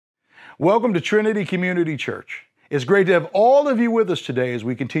Welcome to Trinity Community Church. It's great to have all of you with us today as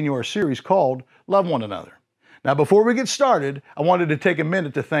we continue our series called Love One Another. Now, before we get started, I wanted to take a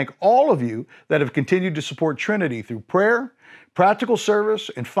minute to thank all of you that have continued to support Trinity through prayer, practical service,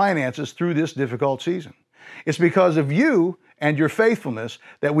 and finances through this difficult season. It's because of you and your faithfulness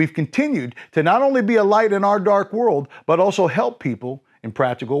that we've continued to not only be a light in our dark world, but also help people in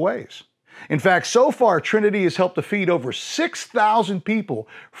practical ways. In fact, so far, Trinity has helped to feed over 6,000 people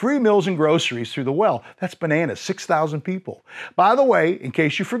free meals and groceries through the well. That's bananas, 6,000 people. By the way, in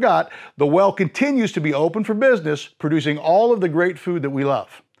case you forgot, the well continues to be open for business, producing all of the great food that we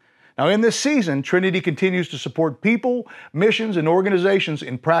love. Now, in this season, Trinity continues to support people, missions, and organizations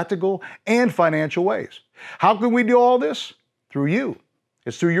in practical and financial ways. How can we do all this? Through you.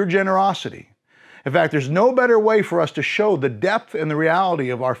 It's through your generosity. In fact, there's no better way for us to show the depth and the reality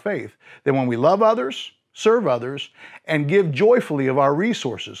of our faith than when we love others, serve others, and give joyfully of our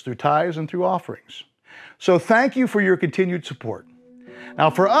resources through tithes and through offerings. So thank you for your continued support. Now,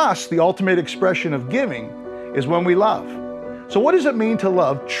 for us, the ultimate expression of giving is when we love. So what does it mean to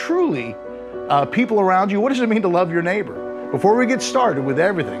love truly people around you? What does it mean to love your neighbor? Before we get started with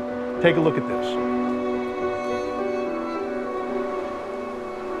everything, take a look at this.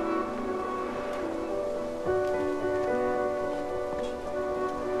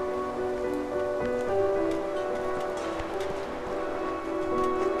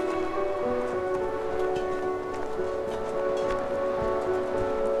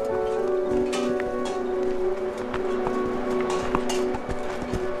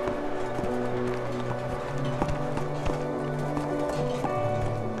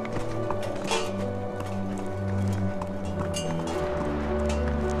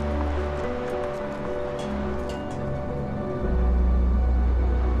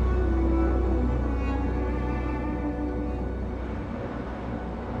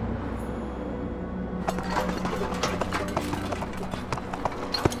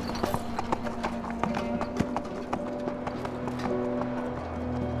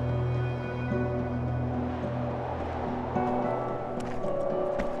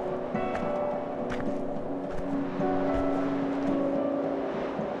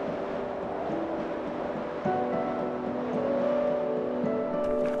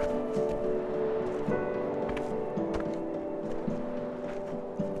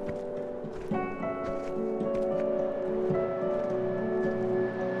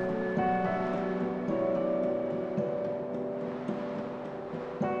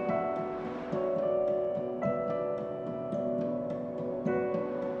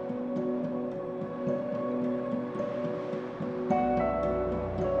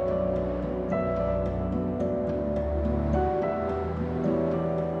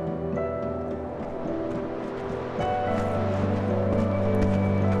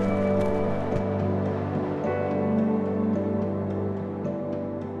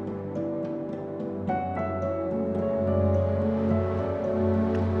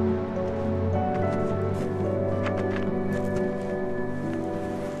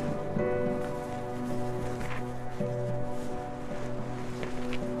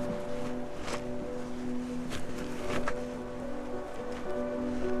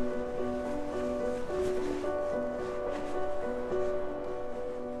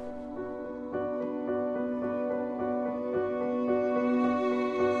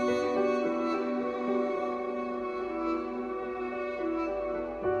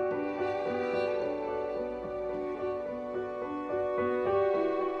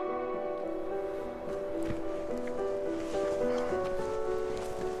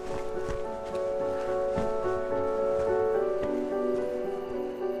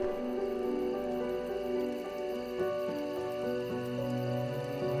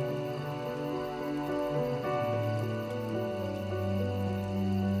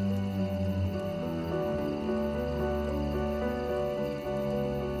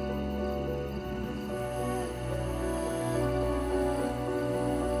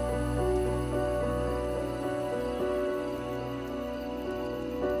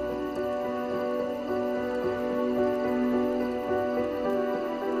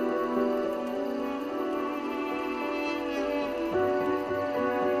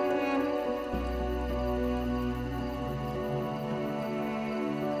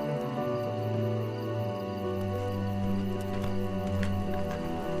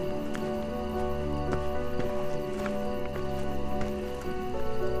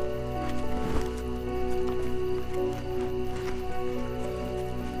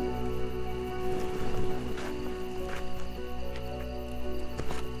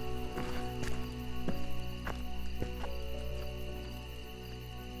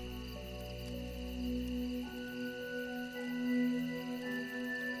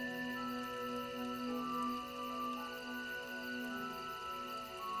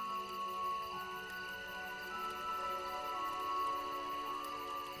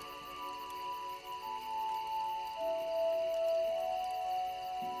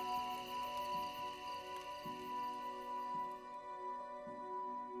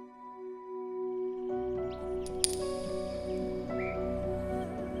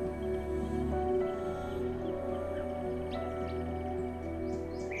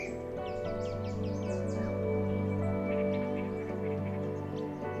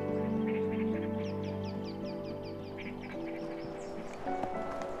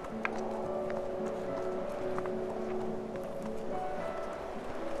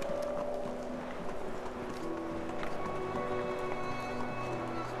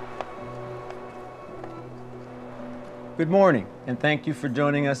 Good morning, and thank you for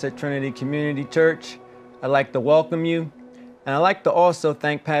joining us at Trinity Community Church. I'd like to welcome you, and I'd like to also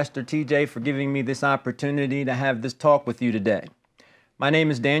thank Pastor TJ for giving me this opportunity to have this talk with you today. My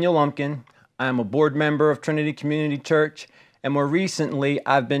name is Daniel Lumpkin. I am a board member of Trinity Community Church, and more recently,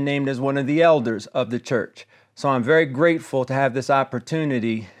 I've been named as one of the elders of the church. So I'm very grateful to have this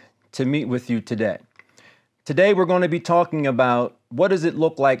opportunity to meet with you today. Today, we're going to be talking about what does it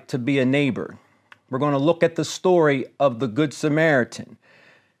look like to be a neighbor. We're going to look at the story of the Good Samaritan.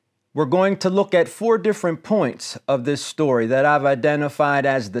 We're going to look at 4 different points of this story that I've identified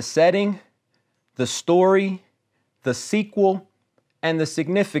as the setting, the story, the sequel, and the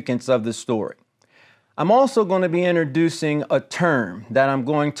significance of the story. I'm also going to be introducing a term that I'm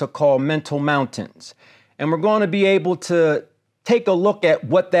going to call mental mountains. And we're going to be able to take a look at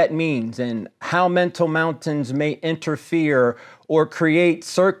what that means and how mental mountains may interfere or create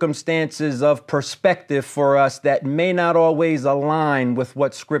circumstances of perspective for us that may not always align with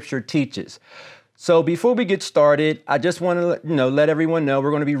what Scripture teaches. So before we get started, I just want to let everyone know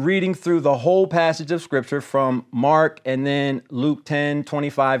we're going to be reading through the whole passage of Scripture from Mark and then Luke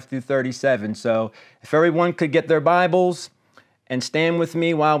 10:25 through 37. So if everyone could get their Bibles and stand with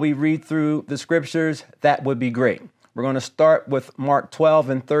me while we read through the Scriptures, that would be great. We're going to start with Mark 12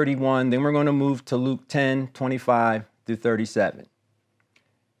 and 31, then we're going to move to Luke 10:25 through 37.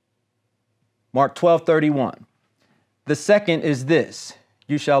 Mark 12:31. The second is this: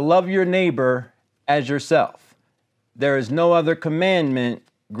 you shall love your neighbor as yourself. There is no other commandment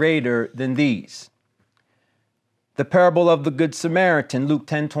greater than these. The parable of the Good Samaritan, Luke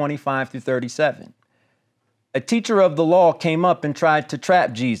 10:25 through 37. A teacher of the law came up and tried to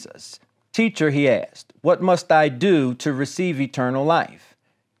trap Jesus. Teacher, he asked, what must I do to receive eternal life?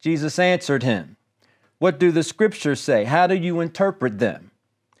 Jesus answered him, what do the Scriptures say? How do you interpret them?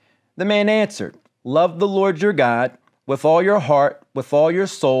 The man answered, love the Lord your God with all your heart, with all your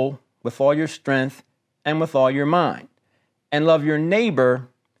soul, with all your strength, and with all your mind, and love your neighbor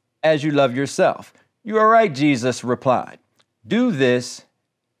as you love yourself. You are right, Jesus replied. Do this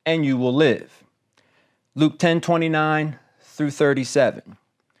and you will live. Luke 10:29 through 37.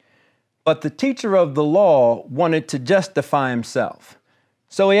 But the teacher of the law wanted to justify himself.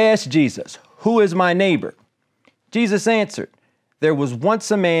 So he asked Jesus, who is my neighbor? Jesus answered, there was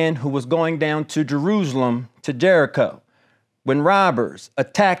once a man who was going down to Jerusalem to Jericho when robbers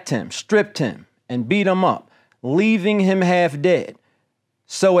attacked him, stripped him, and beat him up, leaving him half dead.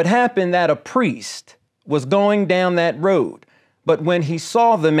 So it happened that a priest was going down that road, but when he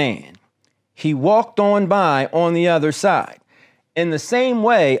saw the man, he walked on by on the other side. In the same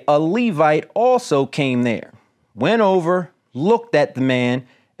way, a Levite also came there, went over, looked at the man,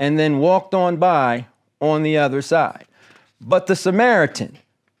 and then walked on by on the other side. But the Samaritan,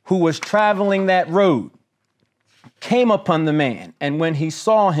 who was traveling that road, came upon the man, and when he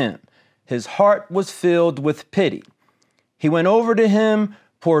saw him, his heart was filled with pity. He went over to him,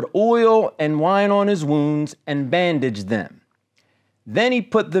 poured oil and wine on his wounds, and bandaged them. Then he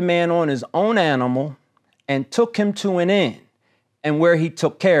put the man on his own animal and took him to an inn, and where he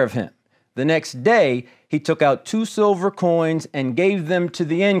took care of him. The next day, he took out 2 silver coins and gave them to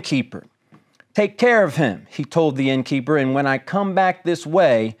the innkeeper. Take care of him, he told the innkeeper, and when I come back this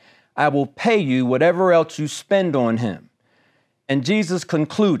way, I will pay you whatever else you spend on him. And Jesus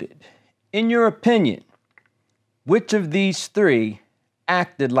concluded, in your opinion, which of these 3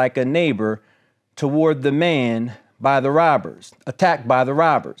 acted like a neighbor toward the man attacked by the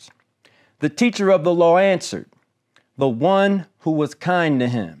robbers? The teacher of the law answered, the one who was kind to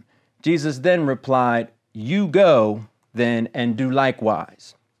him. Jesus then replied, you go then and do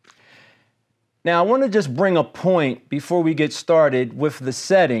likewise. Now, I want to just bring a point before we get started with the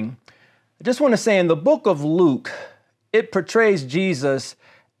setting. I just want to say in the book of Luke, it portrays Jesus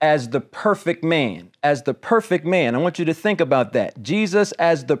as the perfect man, I want you to think about that. Jesus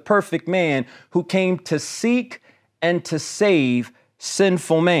as the perfect man who came to seek and to save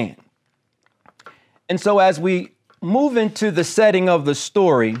sinful man. And so as we move into the setting of the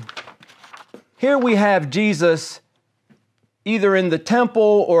story, here we have Jesus either in the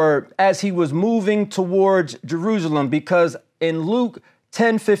temple or as he was moving towards Jerusalem, because in Luke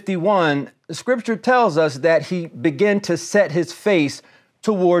 10:51, the Scripture tells us that he began to set his face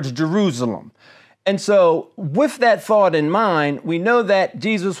towards Jerusalem. And so with that thought in mind, we know that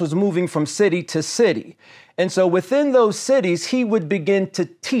Jesus was moving from city to city. And so within those cities, he would begin to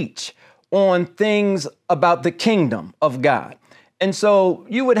teach on things about the kingdom of God. And so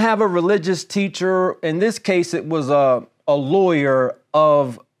you would have a religious teacher. In this case, it was a lawyer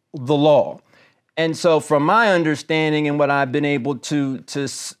of the law. And so from my understanding and what I've been able to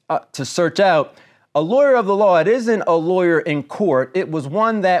search out, A lawyer of the law, it isn't a lawyer in court. It was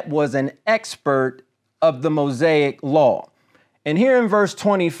one that was an expert of the Mosaic law. And here in verse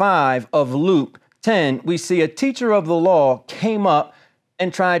 25 of Luke 10, we see a teacher of the law came up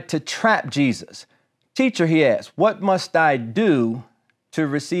and tried to trap Jesus. Teacher, he asked, what must I do to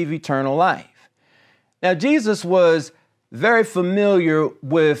receive eternal life? Now, Jesus was very familiar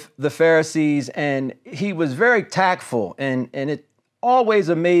with the Pharisees, and he was very tactful, and it always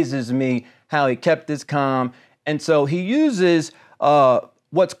amazes me how he kept his calm. And so he uses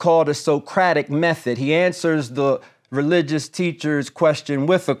what's called a Socratic method. He answers the religious teacher's question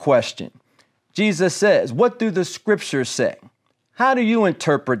with a question. Jesus says, what do the scriptures say? How do you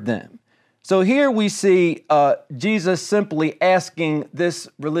interpret them? So here we see Jesus simply asking this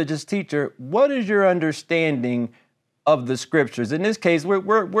religious teacher, what is your understanding of the scriptures? In this case,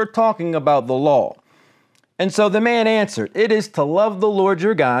 we're talking about the law. And so the man answered, it is to love the Lord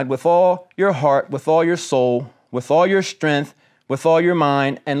your God with all your heart, with all your soul, with all your strength, with all your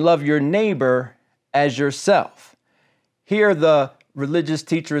mind, and love your neighbor as yourself. Here the religious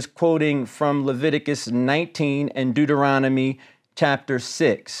teacher is quoting from Leviticus 19 and Deuteronomy chapter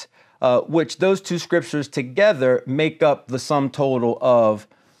 6, which those two scriptures together make up the sum total of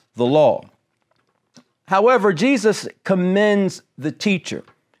the law. However, Jesus commends the teacher.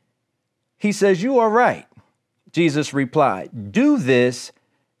 He says, you are right. Jesus replied, do this.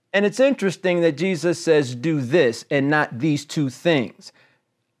 And it's interesting that Jesus says, do this and not these two things,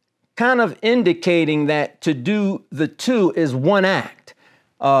 kind of indicating that to do the two is one act.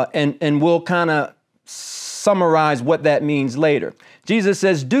 And we'll kind of summarize what that means later. Jesus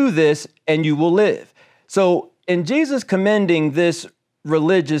says, do this and you will live. So in Jesus commending this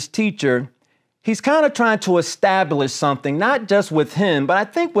religious teacher, he's kind of trying to establish something, not just with him, but I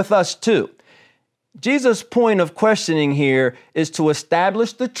think with us too. Jesus' point of questioning here is to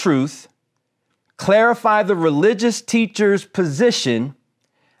establish the truth, clarify the religious teacher's position,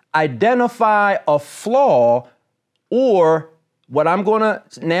 identify a flaw, or what I'm going to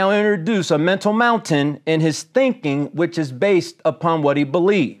now introduce, a mental mountain in his thinking, which is based upon what he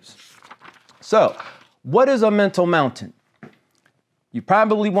believes. So, what is a mental mountain? You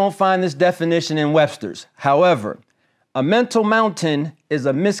probably won't find this definition in Webster's. However, a mental mountain is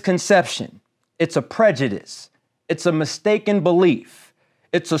a misconception. It's a prejudice. It's a mistaken belief.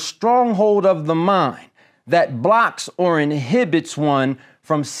 It's a stronghold of the mind that blocks or inhibits one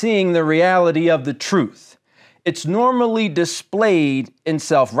from seeing the reality of the truth. It's normally displayed in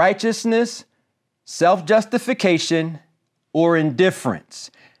self-righteousness, self-justification, or indifference.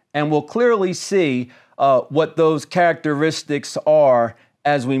 And we'll clearly see what those characteristics are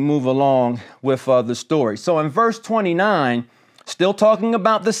as we move along with the story. So in verse 29, still talking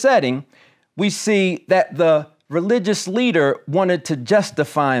about the setting, we see that the religious leader wanted to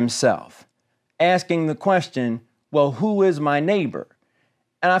justify himself, asking the question, well, who is my neighbor?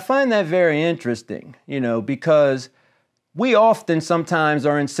 And I find that very interesting, because we often sometimes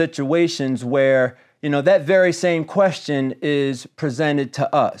are in situations where, that very same question is presented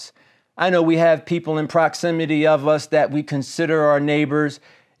to us. I know we have people in proximity of us that we consider our neighbors,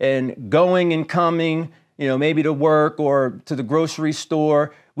 and going and coming, maybe to work or to the grocery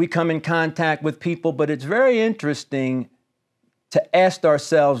store, we come in contact with people, but it's very interesting to ask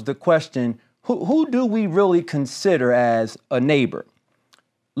ourselves the question, who do we really consider as a neighbor?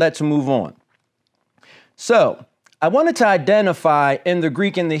 Let's move on. So I wanted to identify in the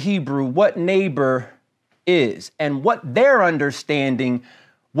Greek and the Hebrew what neighbor is and what their understanding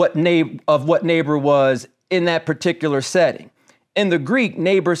of what neighbor was in that particular setting. In the Greek,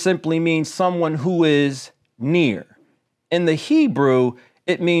 neighbor simply means someone who is near. In the Hebrew,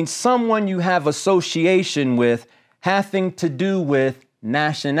 it means someone you have association with, having to do with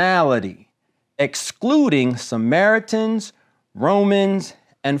nationality, excluding Samaritans, Romans,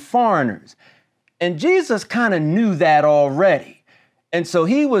 and foreigners. And Jesus kind of knew that already. And so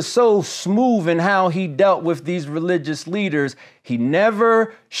he was so smooth in how he dealt with these religious leaders. He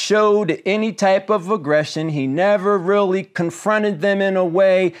never showed any type of aggression. He never really confronted them in a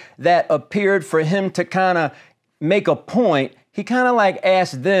way that appeared for him to kind of make a point. He kind of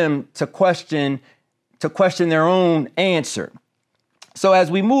asked them to question their own answer. So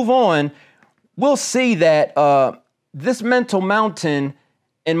as we move on, we'll see that this mental mountain,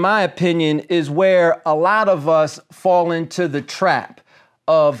 in my opinion, is where a lot of us fall into the trap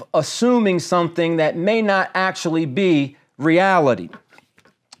of assuming something that may not actually be reality.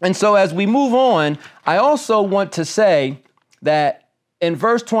 And so as we move on, I also want to say that in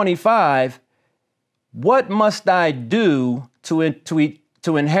verse 25, what must I do to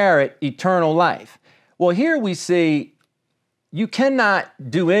inherit eternal life? Well, here we see you cannot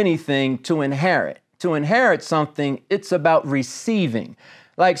do anything to inherit. to inherit something, it's about receiving.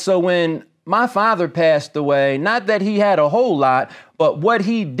 Like, so when my father passed away, not that he had a whole lot, but what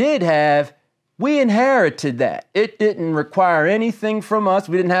he did have, we inherited that. It didn't require anything from us.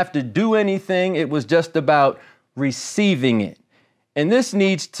 We didn't have to do anything. It was just about receiving it. And this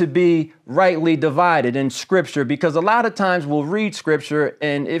needs to be rightly divided in Scripture, because a lot of times we'll read Scripture,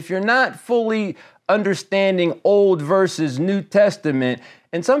 and if you're not fully understanding Old versus New Testament,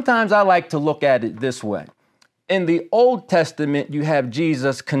 and sometimes I like to look at it this way. In the Old Testament, you have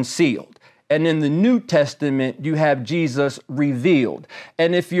Jesus concealed. And in the New Testament, you have Jesus revealed.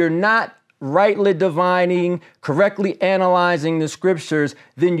 And if you're not rightly dividing, correctly analyzing the Scriptures,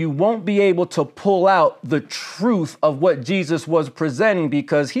 then you won't be able to pull out the truth of what Jesus was presenting,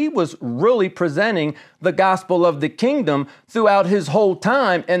 because he was really presenting the gospel of the kingdom throughout his whole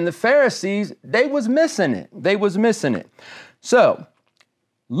time. And the Pharisees, they was missing it. They was missing it. So,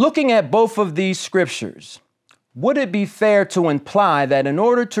 looking at both of these Scriptures, would it be fair to imply that in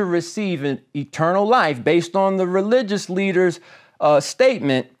order to receive an eternal life based on the religious leaders'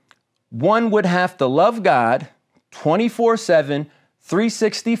 statement, one would have to love God 24/7,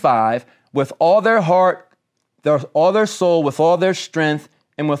 365, with all their heart, all their soul, with all their strength,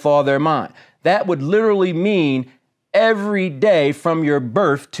 and with all their mind? That would literally mean every day from your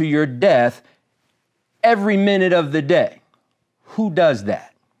birth to your death, every minute of the day. Who does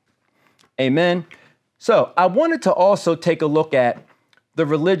that? Amen. So I wanted to also take a look at the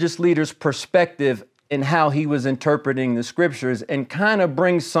religious leader's perspective in how he was interpreting the Scriptures, and kind of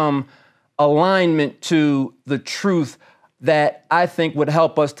bring some alignment to the truth that I think would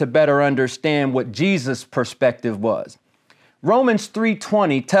help us to better understand what Jesus' perspective was. Romans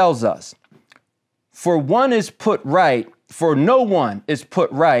 3:20 tells us, for no one is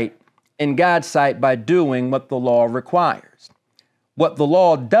put right in God's sight by doing what the law requires. What the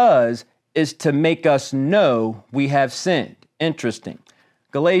law does is to make us know we have sinned. Interesting.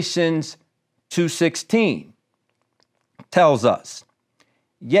 Galatians 2:16 tells us,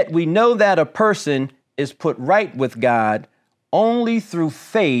 yet we know that a person is put right with God only through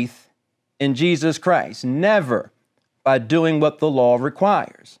faith in Jesus Christ, never by doing what the law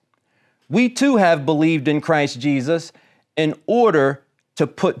requires. We too have believed in Christ Jesus in order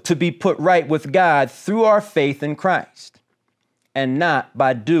to be put right with God through our faith in Christ, and not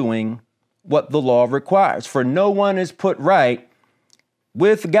by doing what the law requires. For no one is put right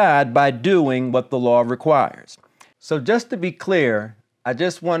with God by doing what the law requires. So just to be clear, I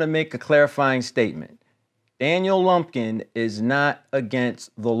just want to make a clarifying statement. Daniel Lumpkin is not against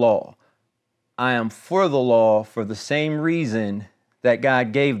the law. I am for the law for the same reason that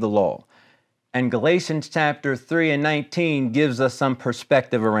God gave the law. And Galatians chapter 3 and 19 gives us some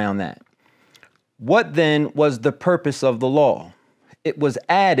perspective around that. What then was the purpose of the law? It was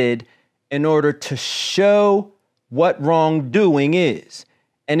added in order to show what wrongdoing is.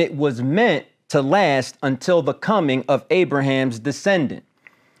 And it was meant to last until the coming of Abraham's descendant,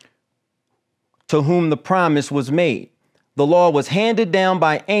 to whom the promise was made. The law was handed down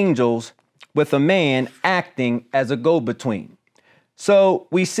by angels with a man acting as a go-between. So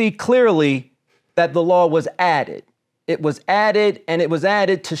we see clearly that the law was added. It was added, and it was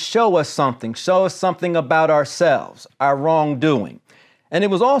added to show us something about ourselves, our wrongdoing. And it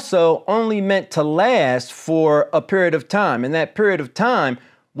was also only meant to last for a period of time. And that period of time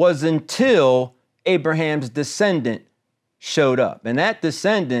was until Abraham's descendant showed up. And that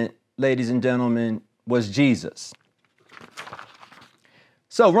descendant, ladies and gentlemen, was Jesus.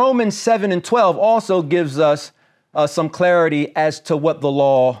 So Romans 7 and 12 also gives us some clarity as to what the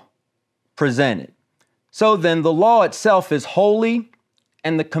law presented. So then the law itself is holy,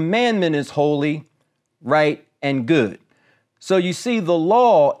 and the commandment is holy, right, and good. So you see, the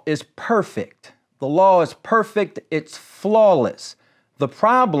law is perfect. The law is perfect. It's flawless. The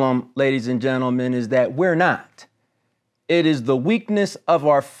problem, ladies and gentlemen, is that we're not. It is the weakness of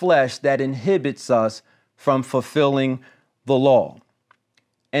our flesh that inhibits us from fulfilling the law.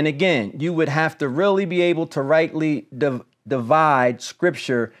 And again, you would have to really be able to rightly divide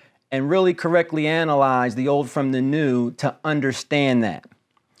Scripture and really correctly analyze the old from the new to understand that.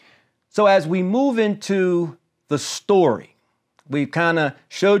 So as we move into the story, we've kind of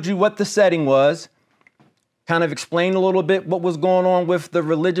showed you what the setting was, kind of explained a little bit what was going on with the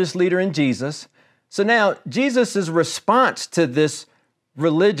religious leader and Jesus. So now Jesus' response to this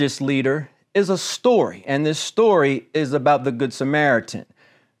religious leader is a story, and this story is about the Good Samaritan.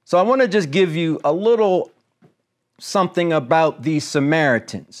 So I want to just give you a little something about these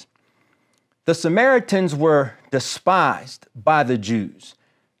Samaritans. The Samaritans were despised by the Jews.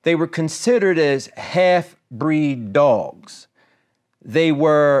 They were considered as half-breed dogs. They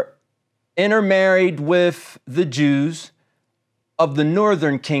were intermarried with the Jews of the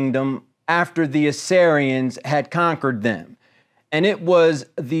northern kingdom after the Assyrians had conquered them. And it was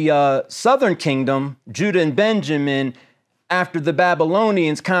the southern kingdom, Judah and Benjamin, after the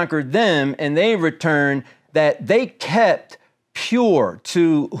Babylonians conquered them and they returned, that they kept pure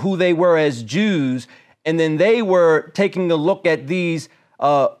to who they were as Jews. And then they were taking a look at these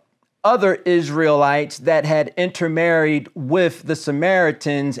other Israelites that had intermarried with the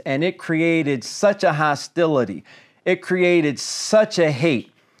Samaritans, and it created such a hostility. It created such a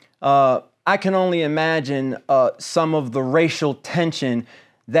hate. I can only imagine some of the racial tension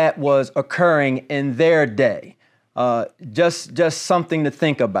that was occurring in their day. Just something to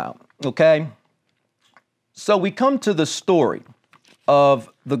think about, okay? So we come to the story of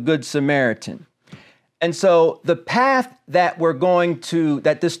the Good Samaritan. And so the path that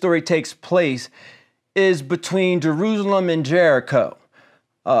that this story takes place is between Jerusalem and Jericho.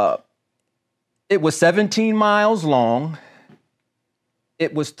 It was 17 miles long.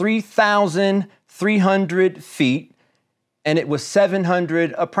 It was 3,300 feet, and it was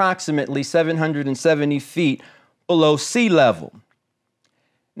approximately 770 feet below sea level.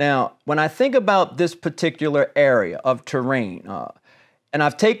 Now, when I think about this particular area of terrain, and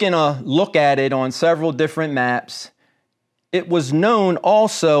I've taken a look at it on several different maps, it was known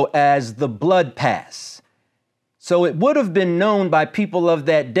also as the Blood Pass. So it would have been known by people of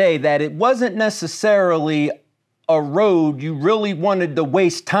that day that it wasn't necessarily a road you really wanted to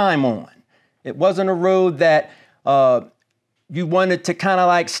waste time on. It wasn't a road that you wanted to kind of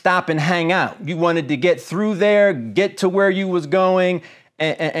like stop and hang out. You wanted to get through there, get to where you was going,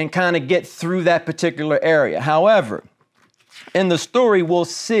 and kind of get through that particular area. However, in the story, we'll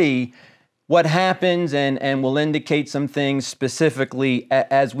see what happens and we'll indicate some things specifically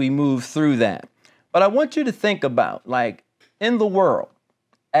as we move through that. But I want you to think about, like, in the world,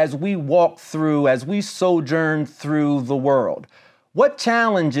 as we walk through, as we sojourn through the world, what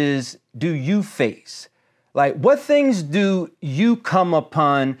challenges do you face? Like, what things do you come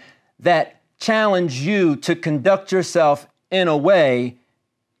upon that challenge you to conduct yourself in a way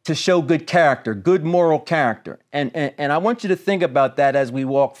to show good character, good moral character? And I want you to think about that as we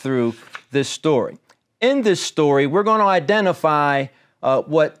walk through this story. In this story, we're going to identify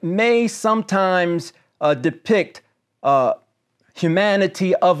what may sometimes depict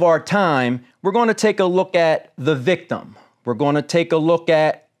humanity of our time. We're going to take a look at the victim. We're going to take a look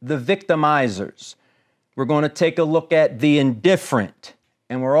at the victimizers. We're going to take a look at the indifferent.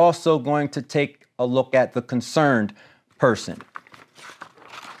 And we're also going to take a look at the concerned person.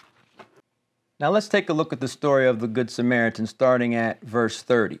 Now let's take a look at the story of the Good Samaritan, starting at verse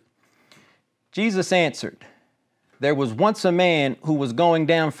 30. Jesus answered, "There was once a man who was going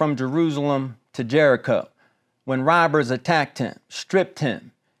down from Jerusalem to Jericho when robbers attacked him, stripped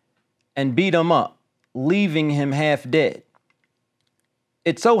him, and beat him up, leaving him half dead.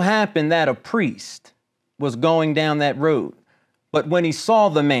 It so happened that a priest was going down that road, but when he saw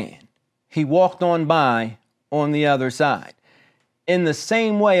the man, he walked on by on the other side. In the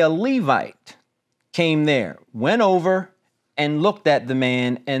same way, a Levite came there, went over and looked at the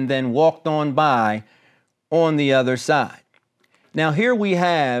man, and then walked on by on the other side." Now here we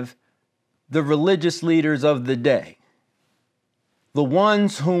have the religious leaders of the day, the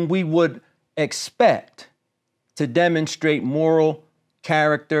ones whom we would expect to demonstrate moral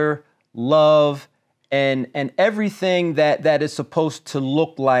character, love, and everything that is supposed to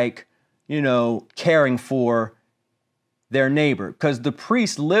look like, caring for their neighbor, because the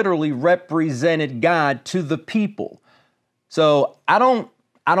priest literally represented God to the people. So I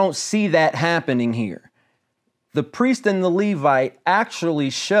don't see that happening here. The priest and the Levite actually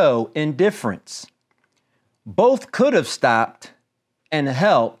show indifference. Both could have stopped and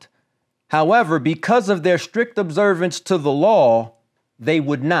helped. However, because of their strict observance to the law, they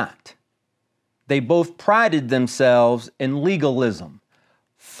would not. They both prided themselves in legalism,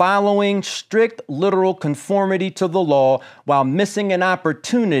 following strict literal conformity to the law while missing an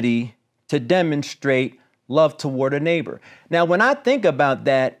opportunity to demonstrate love toward a neighbor. Now, when I think about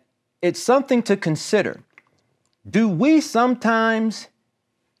that, it's something to consider. Do we sometimes,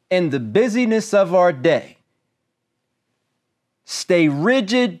 in the busyness of our day, stay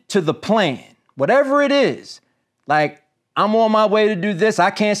rigid to the plan, whatever it is? Like, I'm on my way to do this, I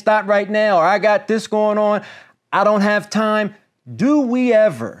can't stop right now, or I got this going on, I don't have time. Do we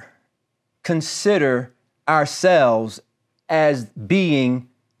ever consider ourselves as being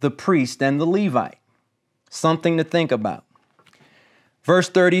the priest and the Levite? Something to think about. Verse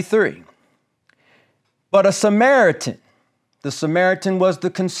 33. But a Samaritan, the Samaritan was the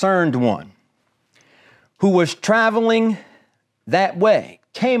concerned one, who was traveling that way,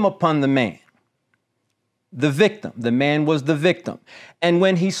 came upon the man, the victim. The man was the victim. And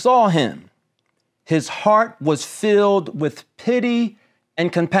when he saw him, his heart was filled with pity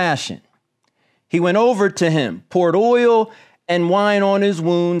and compassion. He went over to him, poured oil and wine on his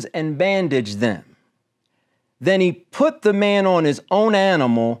wounds, and bandaged them. Then he put the man on his own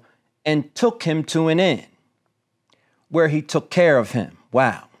animal and took him to an inn, where he took care of him.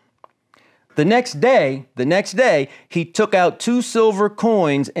 Wow. The next day, he took out 2 silver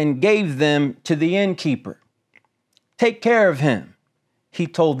coins and gave them to the innkeeper. Take care of him, he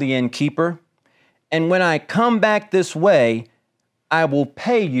told the innkeeper, and when I come back this way, I will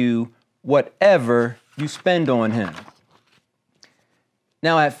pay you whatever you spend on him.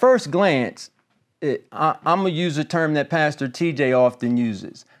 Now, at first glance, I'm going to use a term that Pastor TJ often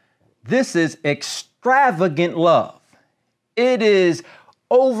uses. This is extravagant love. It is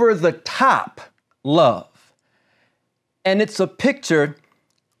over the top love. And it's a picture,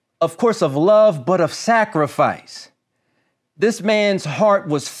 of course, of love, but of sacrifice. This man's heart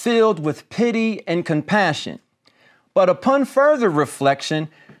was filled with pity and compassion. But upon further reflection,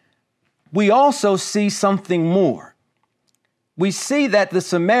 we also see something more. We see that the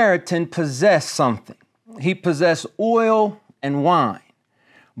Samaritan possessed something. He possessed oil and wine,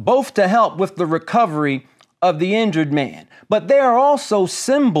 both to help with the recovery of the injured man. But there are also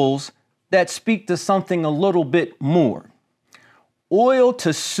symbols that speak to something a little bit more. Oil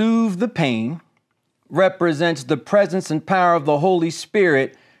to soothe the pain represents the presence and power of the Holy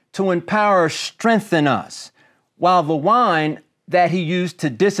Spirit to empower or strengthen us, while the wine that he used to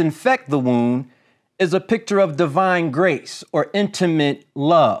disinfect the wound is a picture of divine grace or intimate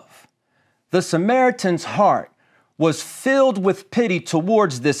love. The Samaritan's heart was filled with pity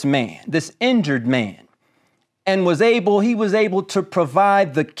towards this man, this injured man, and he was able to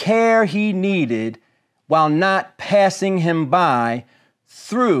provide the care he needed while not passing him by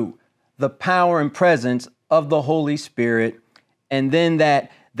through the power and presence of the Holy Spirit. And then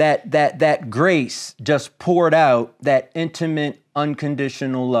that grace just poured out, that intimate,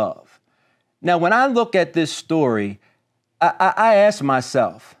 unconditional love. Now, when I look at this story, I ask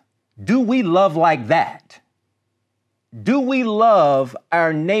myself, do we love like that? Do we love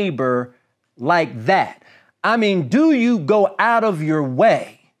our neighbor like that? I mean, do you go out of your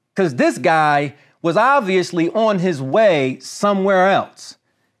way? Because this guy was obviously on his way somewhere else.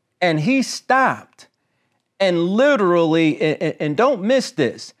 And he stopped and literally, and don't miss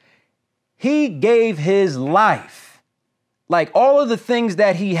this, he gave his life. Like all of the things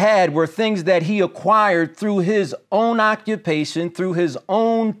that he had were things that he acquired through his own occupation, through his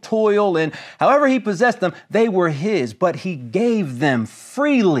own toil, and however he possessed them, they were his, but he gave them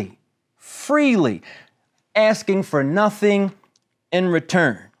freely, asking for nothing in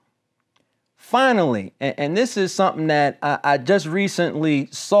return. Finally, and this is something that I just recently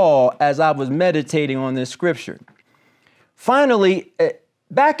saw as I was meditating on this scripture. Finally,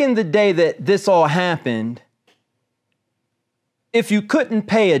 back in the day that this all happened, if you couldn't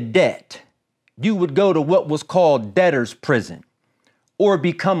pay a debt, you would go to what was called debtor's prison or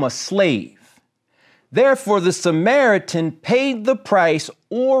become a slave. Therefore, the Samaritan paid the price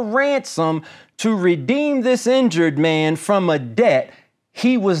or ransom to redeem this injured man from a debt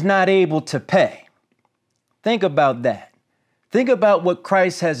he was not able to pay. Think about that. Think about what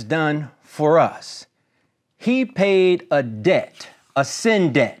Christ has done for us. He paid a debt, a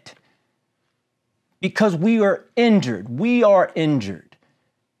sin debt, because we are injured. We are injured.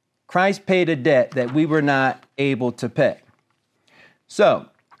 Christ paid a debt that we were not able to pay. So,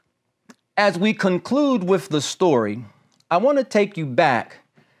 as we conclude with the story, I want to take you back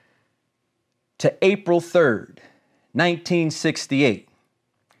to April 3rd, 1968.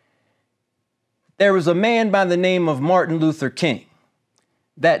 There was a man by the name of Martin Luther King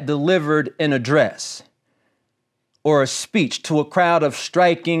that delivered an address or a speech to a crowd of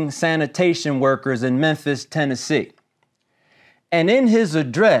striking sanitation workers in Memphis, Tennessee. And in his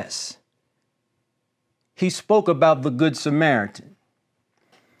address, he spoke about the Good Samaritan.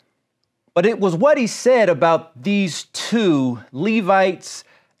 But it was what he said about these two Levites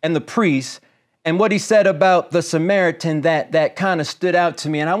and the priests, and what he said about the Samaritan that kind of stood out to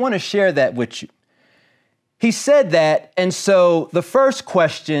me. And I want to share that with you. He said that, and so the first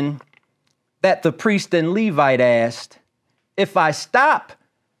question that the priest and Levite asked, if I stop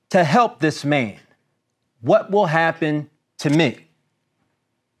to help this man, what will happen to me?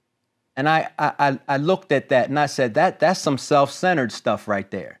 And I looked at that and I said, that's some self-centered stuff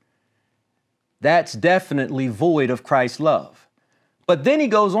right there. That's definitely void of Christ's love. But then he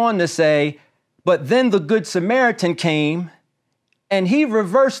goes on to say, but then the Good Samaritan came and he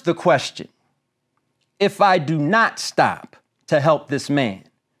reversed the question. If I do not stop to help this man?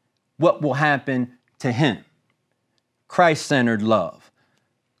 What will happen to him? Christ-centered love.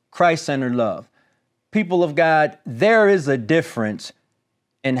 Christ-centered love. People of God, there is a difference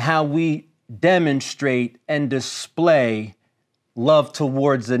in how we demonstrate and display love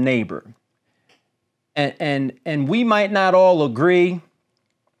towards a neighbor. And we might not all agree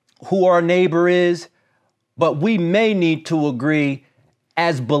who our neighbor is, but we may need to agree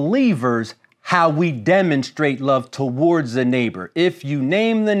as believers how we demonstrate love towards a neighbor, if you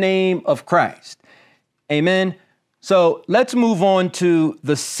name the name of Christ. Amen. So let's move on to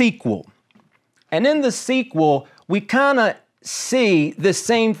the sequel. And in the sequel, we kind of see the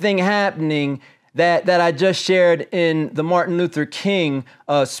same thing happening that I just shared in the Martin Luther King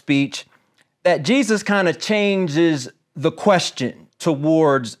speech, that Jesus kind of changes the question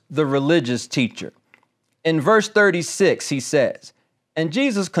towards the religious teacher. In verse 36, he says, and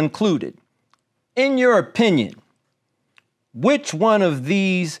Jesus concluded, in your opinion, which one of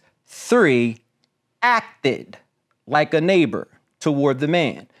these three acted like a neighbor toward the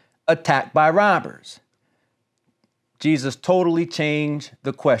man attacked by robbers? Jesus totally changed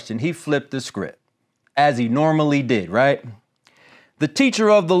the question. He flipped the script, as he normally did, right? The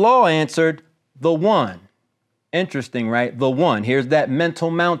teacher of the law answered, the one. Interesting, right? The one. Here's that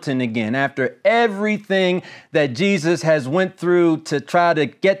mental mountain again. After everything that Jesus has went through to try to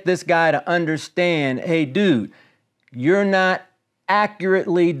get this guy to understand, hey, dude, you're not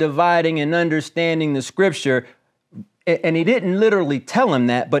accurately dividing and understanding the scripture. And he didn't literally tell him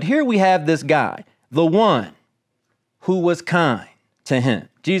that, but here we have this guy, the one who was kind to him.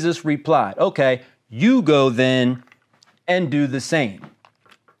 Jesus replied, okay, you go then and do the same.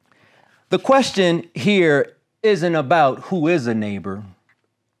 The question here isn't about who is a neighbor.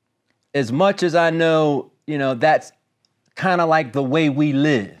 As much as I know, that's kind of like the way we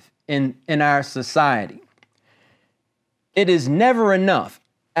live in our society. It is never enough.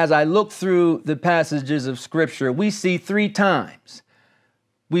 As I look through the passages of scripture, we see 3 times.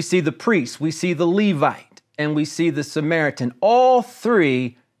 We see the priest, we see the Levite, and we see the Samaritan. All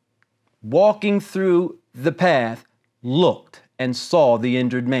 3 walking through the path looked and saw the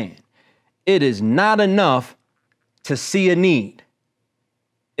injured man. It is not enough to see a need.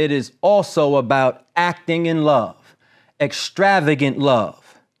 It is also about acting in love, extravagant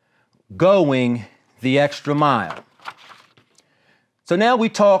love, going the extra mile. So now we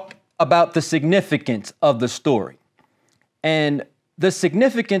talk about the significance of the story. And the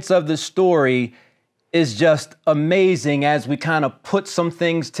significance of the story is just amazing as we kind of put some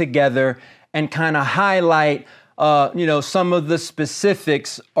things together and kind of highlight some of the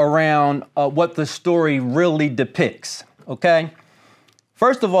specifics around what the story really depicts, okay?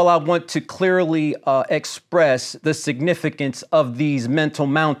 First of all, I want to clearly express the significance of these mental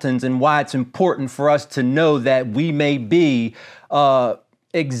mountains and why it's important for us to know that we may be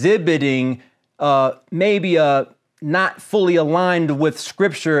exhibiting maybe not fully aligned with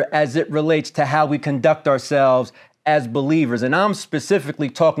Scripture as it relates to how we conduct ourselves as believers. And I'm specifically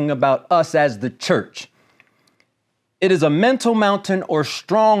talking about us as the church. It is a mental mountain or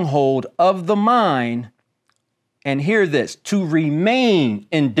stronghold of the mind, and hear this, to remain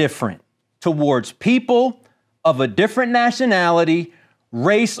indifferent towards people of a different nationality,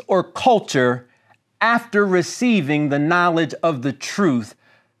 race, or culture after receiving the knowledge of the truth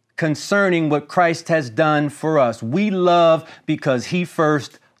concerning what Christ has done for us. We love because he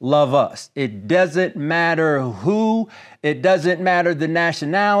first loved us. It doesn't matter who, it doesn't matter the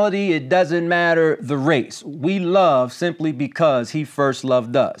nationality, it doesn't matter the race. We love simply because he first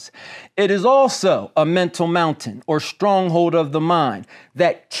loved us. It is also a mental mountain or stronghold of the mind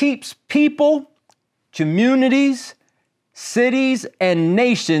that keeps people, communities, cities, and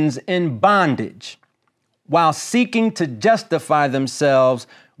nations in bondage while seeking to justify themselves,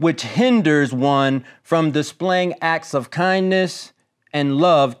 which hinders one from displaying acts of kindness and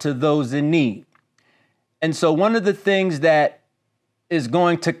love to those in need. And so one of the things that is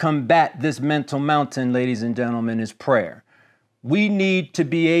going to combat this mental mountain, ladies and gentlemen, is prayer. We need to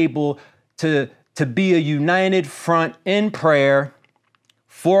be able to be a united front in prayer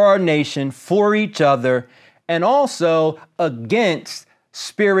for our nation, for each other, and also against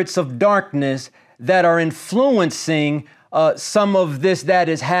spirits of darkness that are influencing some of this that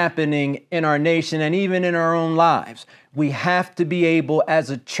is happening in our nation and even in our own lives. We have to be able as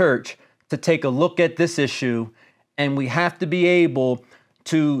a church to take a look at this issue, and we have to be able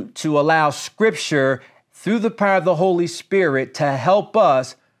to allow Scripture through the power of the Holy Spirit to help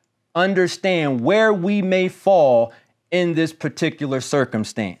us understand where we may fall in this particular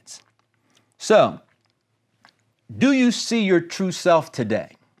circumstance. So, do you see your true self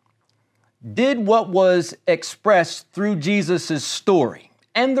today? Did what was expressed through Jesus' story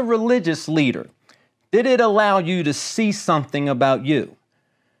and the religious leader, did it allow you to see something about you?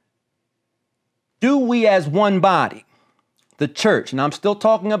 Do we as one body, the church, and I'm still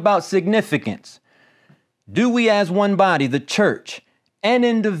talking about significance, do we as one body, the church, and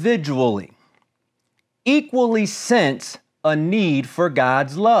individually, equally sense a need for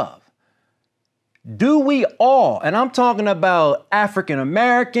God's love? Do we all, and I'm talking about African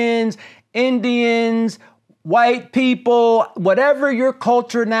Americans, Indians, white people, whatever your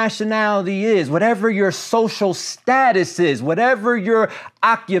culture, nationality is, whatever your social status is, whatever your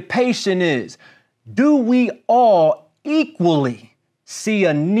occupation is, do we all equally see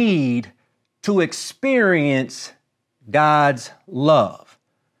a need to experience God's love?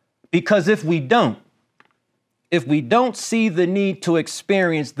 Because if we don't see the need to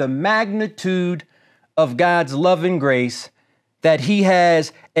experience the magnitude of God's love and grace that He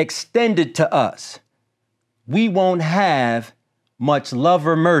has extended to us, we won't have much love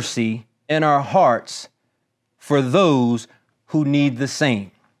or mercy in our hearts for those who need the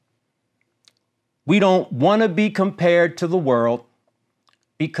same. We don't want to be compared to the world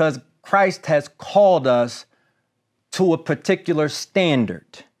because Christ has called us to a particular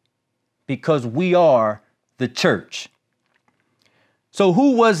standard because we are the church. So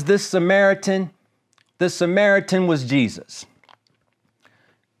who was this Samaritan? The Samaritan was Jesus.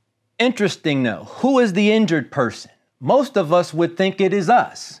 Interesting though, who is the injured person? Most of us would think it is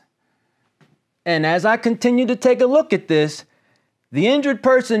us. And as I continue to take a look at this, the injured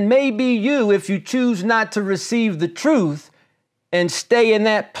person may be you if you choose not to receive the truth and stay in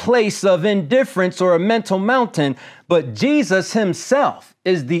that place of indifference or a mental mountain, but Jesus Himself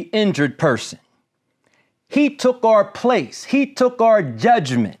is the injured person. He took our place. He took our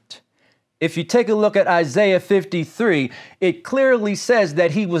judgment. If you take a look at Isaiah 53, it clearly says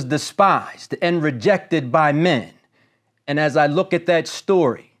that He was despised and rejected by men. And as I look at that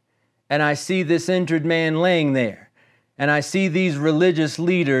story and I see this injured man laying there, and I see these religious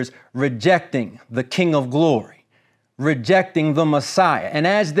leaders rejecting the King of Glory, rejecting the Messiah. And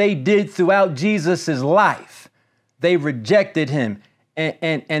as they did throughout Jesus's life, they rejected Him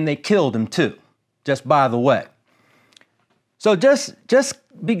and they killed Him too, just by the way. So just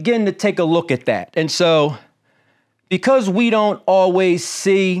begin to take a look at that. And so because we don't always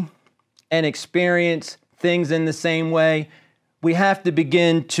see and experience things in the same way, we have to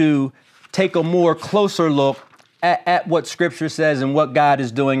begin to take a more closer look at what Scripture says and what God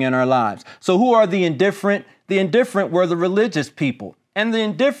is doing in our lives. So who are the indifferent? The indifferent were the religious people. And the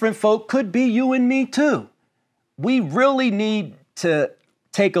indifferent folk could be you and me too. We really need to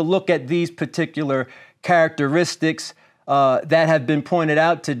take a look at these particular characteristics that have been pointed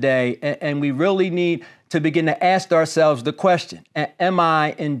out today. And we really need to begin to ask ourselves the question, am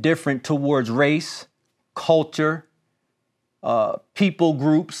I indifferent towards race, culture, people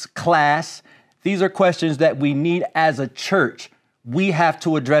groups, class? These are questions that we need as a church. We have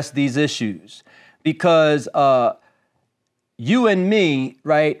to address these issues because you and me,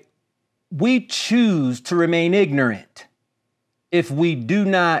 right, we choose to remain ignorant if we do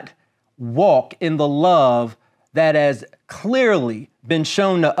not walk in the love that has clearly been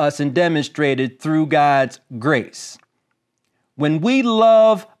shown to us and demonstrated through God's grace. When we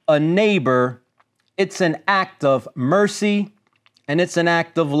love a neighbor, it's an act of mercy and it's an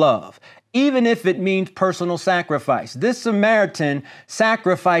act of love, even if it means personal sacrifice. This Samaritan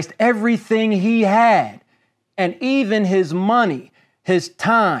sacrificed everything he had, and even his money, his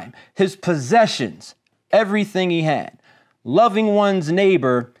time, his possessions, everything he had. Loving one's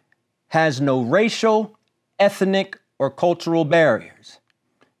neighbor has no racial, ethnic, or cultural barriers.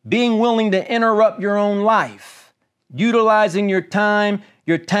 Being willing to interrupt your own life, utilizing your time,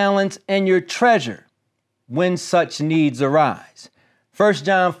 your talents, and your treasure when such needs arise. 1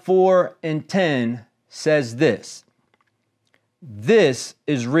 John 4:10 says this: "This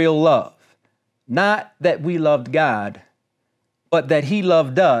is real love, not that we loved God, but that He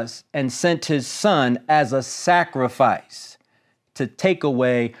loved us and sent His Son as a sacrifice to take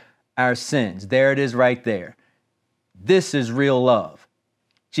away our sins." There it is right there. This is real love.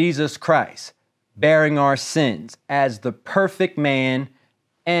 Jesus Christ bearing our sins as the perfect man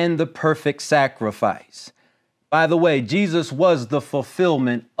and the perfect sacrifice. By the way, Jesus was the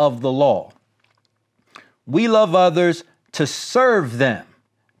fulfillment of the law. We love others to serve them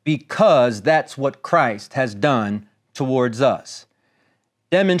because that's what Christ has done towards us,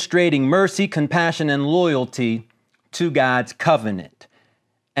 demonstrating mercy, compassion, and loyalty to God's covenant.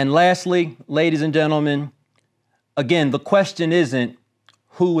 And lastly, ladies and gentlemen, again, the question isn't,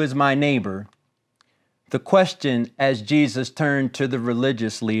 who is my neighbor? The question, as Jesus turned to the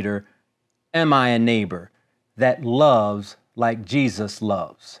religious leader, am I a neighbor that loves like Jesus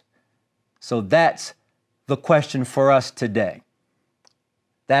loves? So that's the question for us today.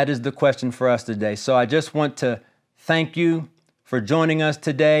 That is the question for us today. So I just want to thank you for joining us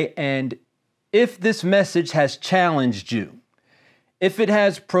today. And if this message has challenged you, if it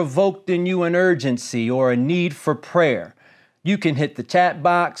has provoked in you an urgency or a need for prayer, you can hit the chat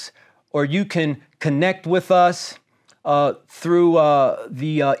box, or you can connect with us through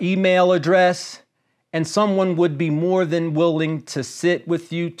the email address, and someone would be more than willing to sit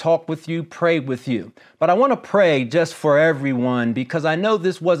with you, talk with you, pray with you. But I want to pray just for everyone, because I know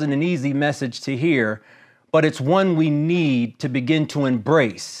this wasn't an easy message to hear, but it's one we need to begin to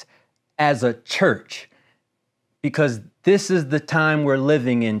embrace as a church, because this is the time we're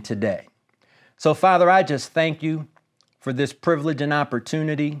living in today. So, Father, I just thank you for this privilege and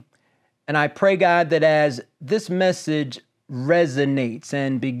opportunity. And I pray, God, that as this message resonates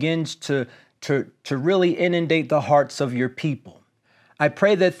and begins to really inundate the hearts of your people, I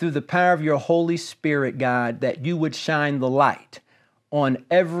pray that through the power of your Holy Spirit, God, that you would shine the light on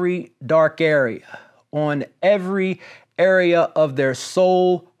every dark area, on every area of their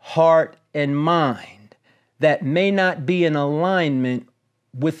soul, heart, and mind that may not be in alignment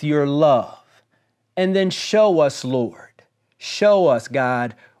with your love. And then show us, Lord, show us,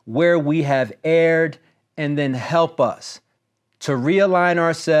 God, where we have erred, and then help us to realign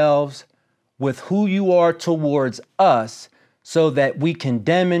ourselves with who you are towards us so that we can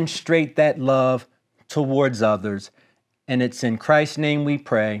demonstrate that love towards others. And it's in Christ's name we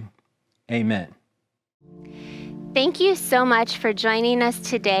pray. Amen. Thank you so much for joining us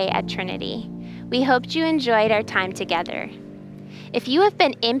today at Trinity. We hoped you enjoyed our time together. If you have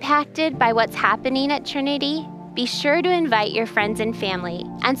been impacted by what's happening at Trinity, be sure to invite your friends and family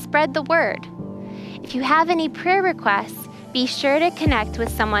and spread the word. If you have any prayer requests, be sure to connect with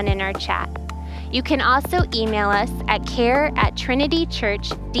someone in our chat. You can also email us at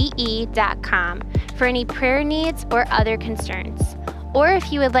care@trinitychurchde.com for any prayer needs or other concerns, or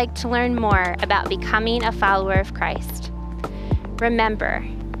if you would like to learn more about becoming a follower of Christ. Remember,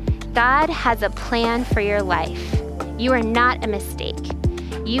 God has a plan for your life. You are not a mistake.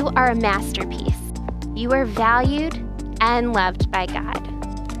 You are a masterpiece. You are valued and loved by God.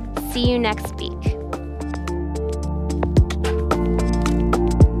 See you next week.